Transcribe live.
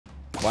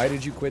Why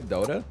did you quit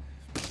Dota?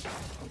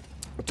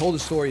 I've told the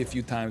story a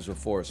few times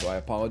before, so I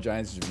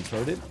apologize if you've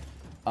heard it.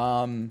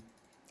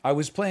 I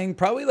was playing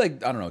probably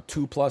like, I don't know,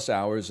 2+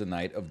 hours a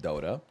night of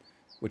Dota,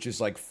 which is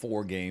like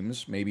 4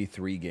 games, maybe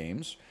 3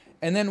 games.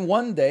 And then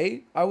one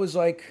day, I was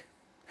like,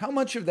 how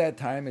much of that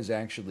time is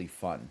actually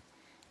fun?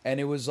 And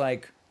it was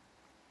like,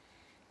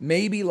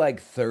 maybe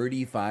like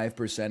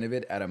 35% of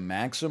it at a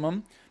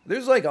maximum.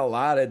 There's like a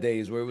lot of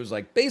days where it was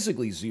like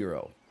basically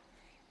 0.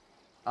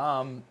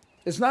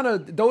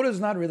 Dota's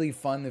not really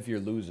fun if you're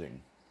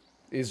losing,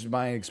 is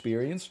my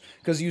experience.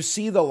 Because you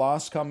see the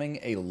loss coming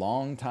a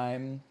long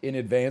time in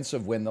advance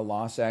of when the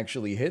loss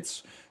actually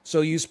hits.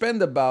 So you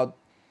spend about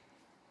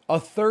a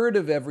third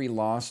of every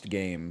lost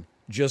game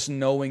just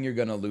knowing you're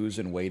going to lose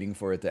and waiting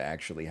for it to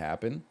actually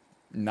happen.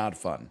 Not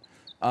fun.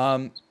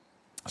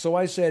 So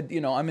I said,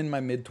 you know, I'm in my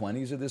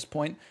mid-20s at this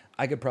point.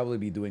 I could probably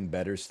be doing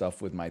better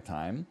stuff with my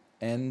time.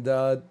 And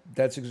I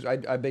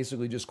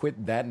basically just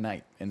quit that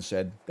night and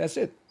said, that's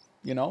it.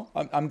 You know,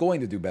 I'm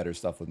going to do better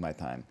stuff with my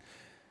time.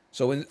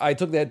 So when I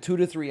took that 2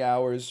 to 3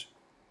 hours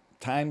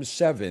times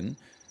 7,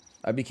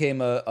 I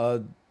became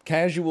a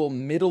casual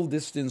middle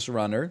distance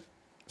runner.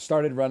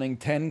 Started running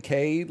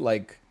 10K,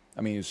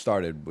 it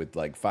started with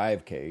like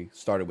 5K,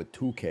 started with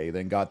 2K,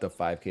 then got to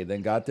 5K,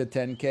 then got to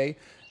 10K.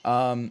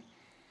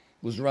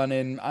 Was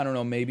running, I don't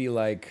know, maybe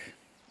like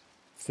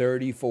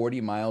 30,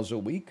 40 miles a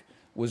week.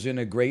 Was in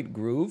a great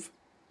groove.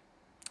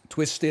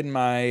 Twisted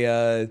my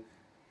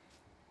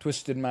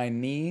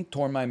knee,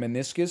 tore my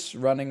meniscus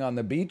running on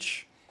the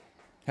beach.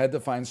 Had to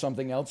find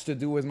something else to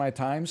do with my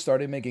time.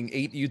 Started making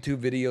 8 YouTube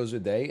videos a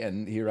day,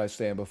 and here I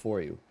stand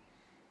before you.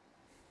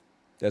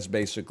 That's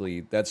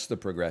the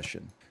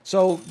progression.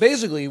 So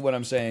basically what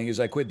I'm saying is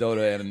I quit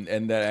Dota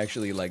and that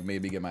actually like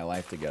made me get my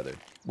life together,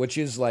 which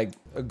is like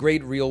a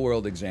great real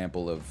world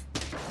example of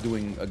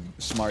doing a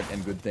smart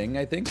and good thing,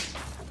 I think.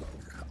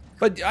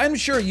 But I'm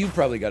sure you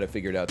probably got it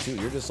figured out too.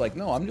 You're just like,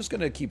 no, I'm just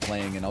going to keep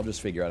playing and I'll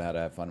just figure out how to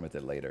have fun with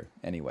it later.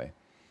 Anyway.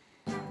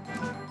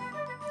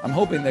 I'm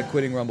hoping that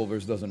quitting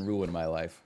Rumbleverse doesn't ruin my life.